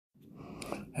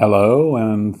Hello,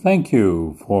 and thank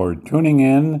you for tuning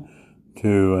in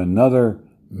to another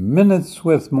Minutes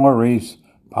with Maurice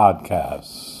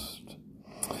podcast.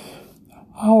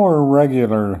 Our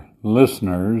regular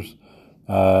listeners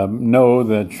know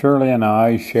that Shirley and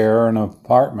I share an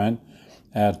apartment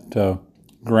at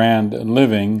Grand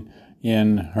Living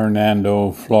in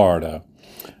Hernando, Florida.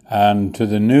 And to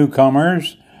the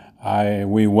newcomers,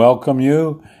 we welcome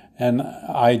you. And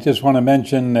I just want to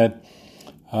mention that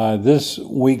this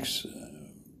week's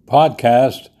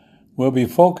podcast will be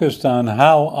focused on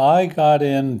how I got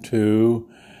into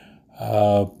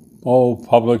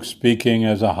public speaking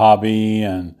as a hobby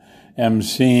and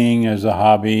emceeing as a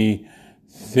hobby,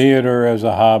 theater as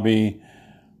a hobby.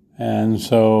 And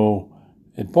so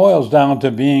it boils down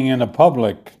to being in the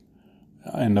public's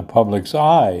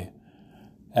eye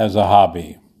as a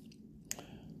hobby.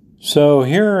 So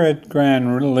here at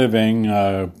Grand Living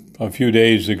a few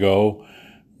days ago,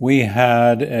 we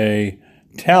had a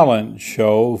talent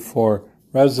show for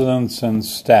residents and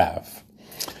staff.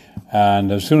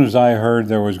 And as soon as I heard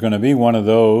there was going to be one of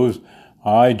those,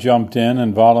 I jumped in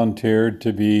and volunteered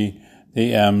to be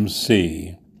the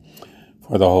MC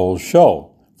for the whole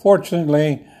show.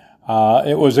 Fortunately,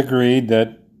 it was agreed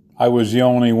that I was the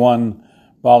only one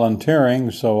volunteering,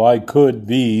 so I could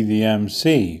be the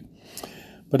MC.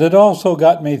 But it also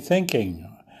got me thinking,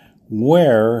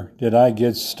 where did I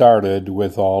get started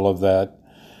with all of that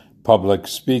public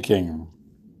speaking?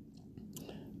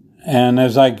 And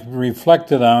as I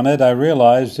reflected on it, I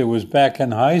realized it was back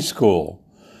in high school.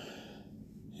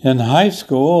 In high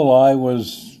school, I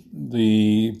was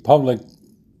the public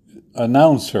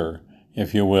announcer,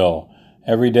 if you will.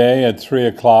 Every day at 3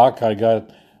 o'clock, I got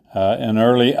an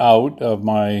early out of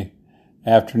my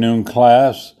afternoon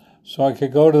class so I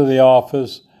could go to the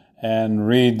office and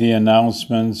read the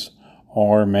announcements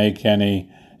or make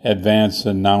any advance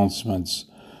announcements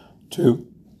to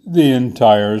the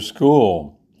entire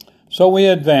school. So we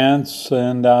advance,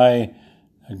 and I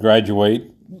graduate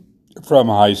from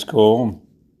high school,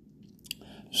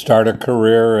 start a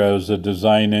career as a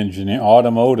design engineer,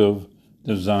 automotive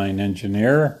design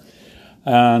engineer,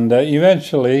 and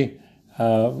eventually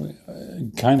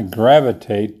kind of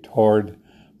gravitate toward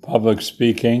public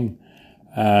speaking,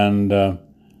 and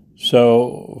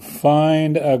so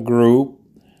find a group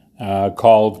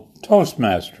called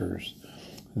Toastmasters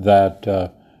that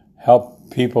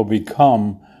help people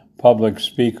become public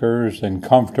speakers and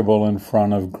comfortable in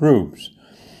front of groups.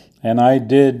 And I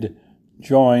did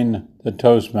join the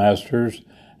Toastmasters,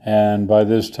 and by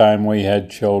this time we had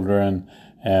children,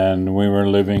 and we were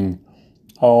living,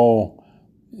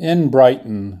 in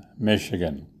Brighton,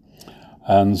 Michigan.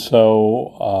 And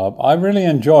so I really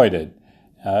enjoyed it.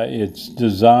 It's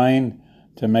designed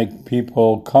to make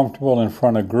people comfortable in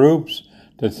front of groups,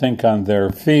 to think on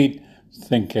their feet,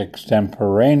 think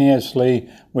extemporaneously,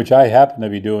 which I happen to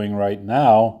be doing right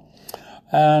now,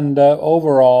 and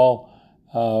overall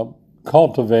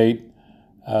cultivate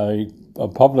a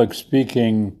public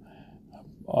speaking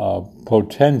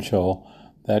potential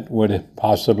that would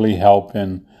possibly help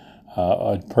in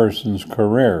a person's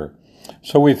career.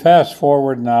 So we fast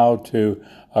forward now to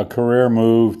a career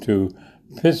move to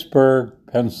Pittsburgh,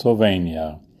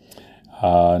 Pennsylvania.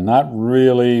 Not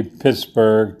really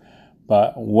Pittsburgh,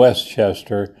 but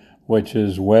Westchester, which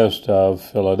is west of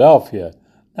Philadelphia.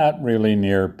 Not really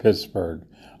near Pittsburgh.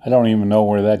 I don't even know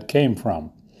where that came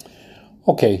from.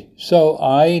 Okay, so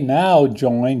I now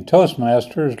join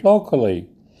Toastmasters locally,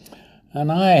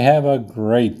 and I have a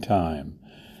great time.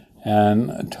 And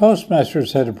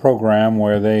Toastmasters had a program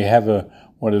where they have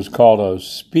what is called a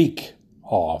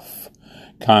speak-off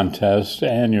contest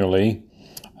annually,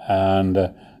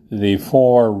 and the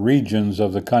 4 regions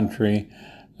of the country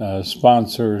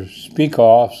sponsor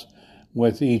speak-offs,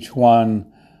 with each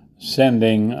one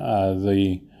sending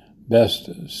the best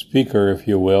speaker, if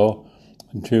you will,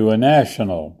 to a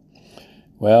national.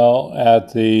 Well,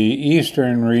 at the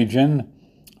Eastern region,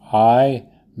 I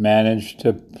managed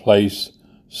to place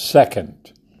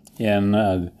second in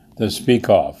the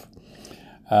speak-off.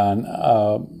 And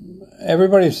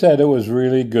everybody said it was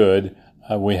really good.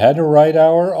 We had to write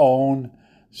our own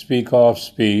speak-off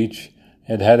speech.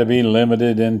 It had to be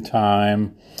limited in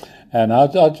time. And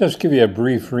I'll just give you a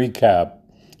brief recap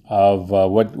of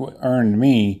what earned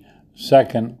me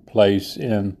second place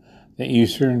in the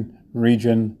Eastern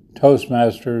Region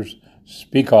Toastmasters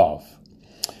Speak-Off.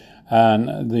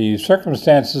 And the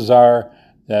circumstances are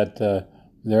that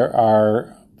there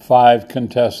are 5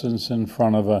 contestants in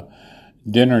front of a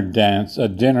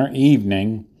dinner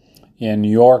evening in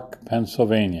York,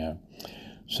 Pennsylvania.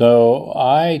 So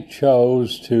I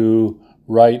chose to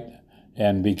write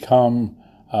and become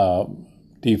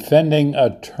defending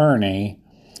attorney,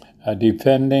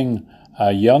 defending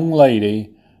a young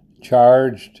lady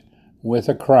charged with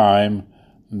a crime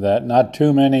that not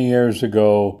too many years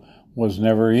ago was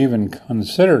never even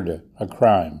considered a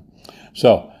crime.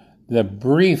 So the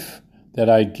brief that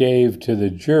I gave to the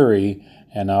jury,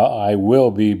 and I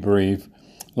will be brief,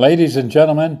 ladies and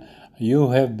gentlemen,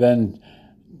 you have been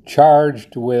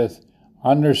charged with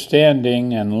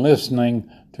understanding and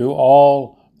listening to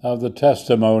all of the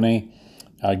testimony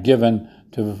given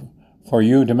for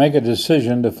you to make a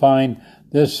decision to find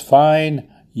this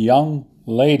fine young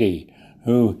lady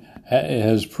who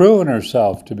has proven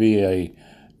herself to be a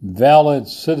valid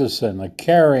citizen, a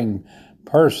caring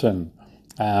person,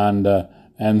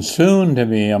 and soon to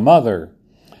be a mother.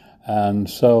 And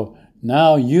so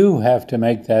now you have to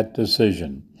make that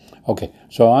decision. Okay,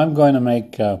 so I'm going to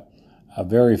make a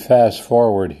very fast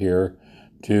forward here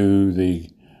to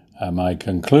my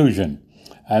conclusion.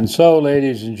 And so,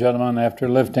 ladies and gentlemen, after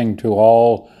listening to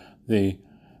all the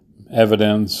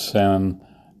evidence and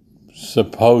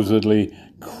supposedly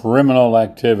criminal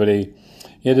activity,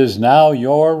 it is now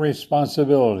your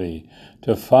responsibility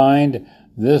to find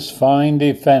this fine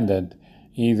defendant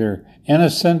either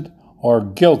innocent or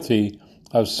guilty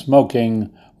of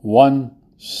smoking one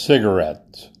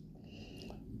cigarette.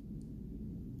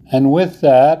 And with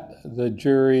that, the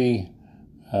jury,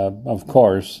 of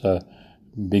course,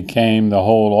 became the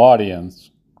whole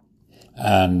audience.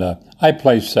 And I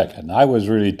placed second. I was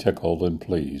really tickled and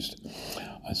pleased.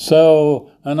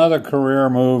 So another career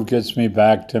move gets me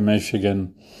back to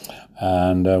Michigan,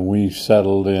 and we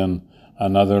settled in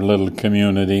another little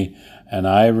community, and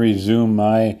I resumed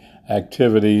my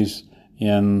activities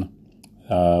in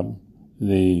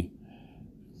the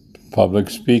public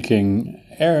speaking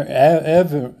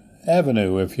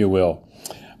avenue, if you will.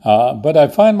 But I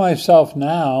find myself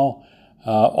now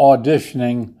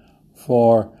auditioning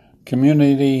for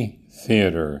community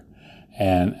theater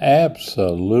and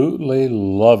absolutely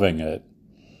loving it.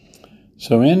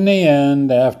 So in the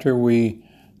end, after we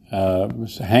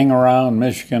hang around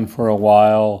Michigan for a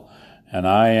while and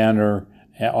I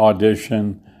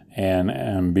audition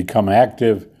and become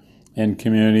active in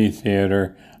community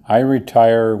theater, I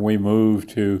retire. We move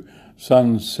to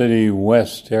Sun City,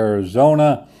 West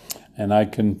Arizona, and I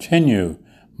continue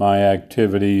my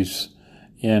activities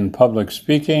in public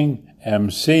speaking,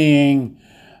 emceeing,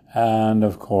 and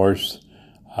of course,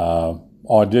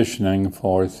 auditioning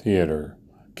for theater,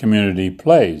 community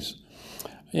plays.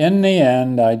 In the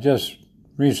end, I just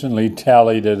recently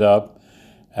tallied it up,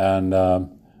 and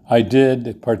I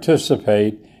did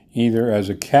participate either as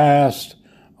a cast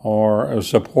or a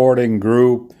supporting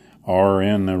group or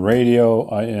in the radio,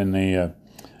 in the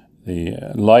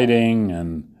lighting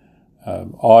and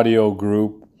audio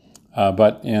group,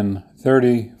 but in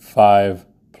 35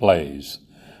 plays.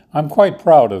 I'm quite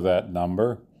proud of that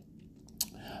number.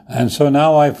 And so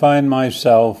now I find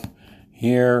myself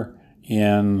here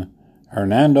in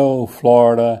Hernando,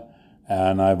 Florida,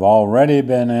 and I've already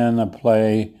been in a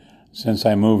play since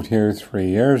I moved here 3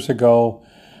 years ago,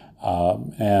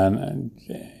 and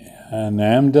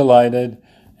I'm delighted.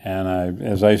 And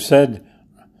as I said,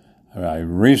 I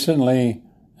recently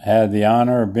had the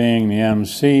honor of being the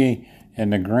MC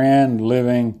in the Grand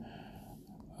Living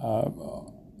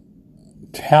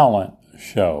talent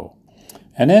show.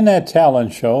 And in that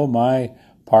talent show, my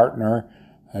partner,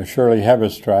 Shirley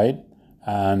Heberstreit,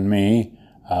 and me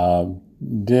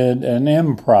did an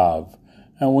improv.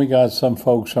 And we got some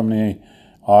folks from the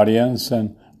audience,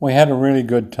 and we had a really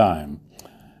good time.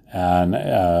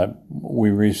 And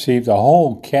we received a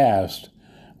whole cast,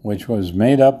 which was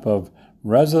made up of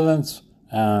residents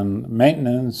and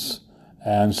maintenance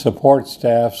and support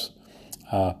staffs.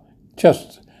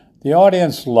 The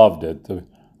audience loved it.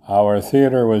 Our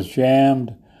theater was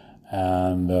jammed,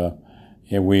 and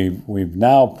we've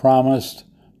now promised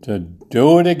to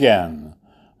do it again.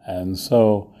 And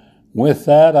so with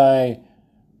that, I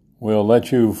will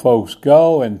let you folks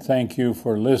go and thank you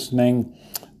for listening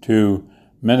to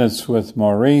Minutes with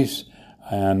Maurice.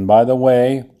 And by the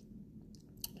way,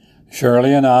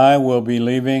 Shirley and I will be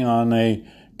leaving on a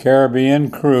Caribbean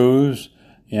cruise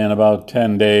in about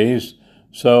 10 days,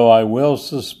 so I will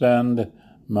suspend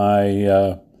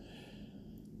my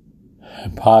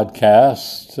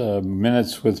podcast,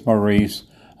 Minutes with Maurice,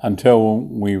 until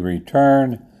we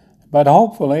return. But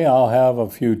hopefully I'll have a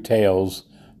few tales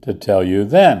to tell you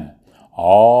then,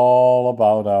 all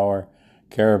about our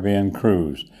Caribbean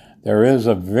cruise. There is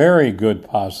a very good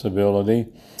possibility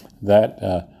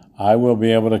that I will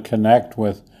be able to connect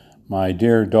with my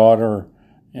dear daughter,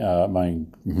 my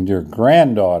dear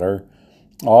granddaughter,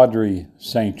 Audrey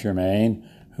St. Germain,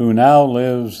 who now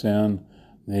lives in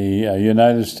the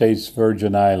United States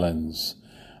Virgin Islands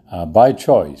by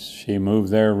choice. She moved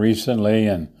there recently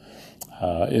and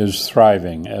is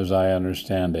thriving, as I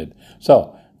understand it.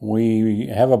 So we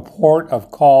have a port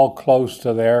of call close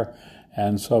to there,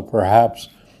 and so perhaps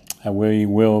we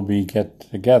will get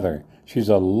together. She's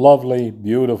a lovely,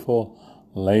 beautiful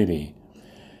lady.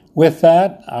 With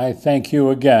that, I thank you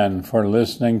again for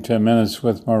listening to Minutes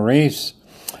with Maurice,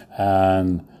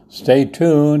 and stay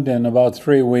tuned in about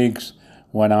 3 weeks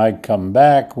when I come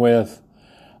back with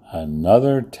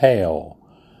another tale.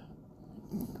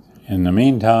 In the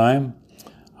meantime,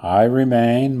 I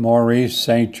remain Maurice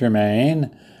St.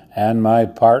 Germain, and my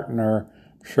partner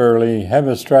Shirley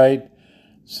Hebestreit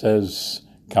says,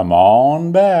 come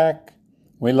on back.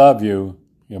 We love you.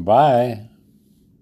 Goodbye.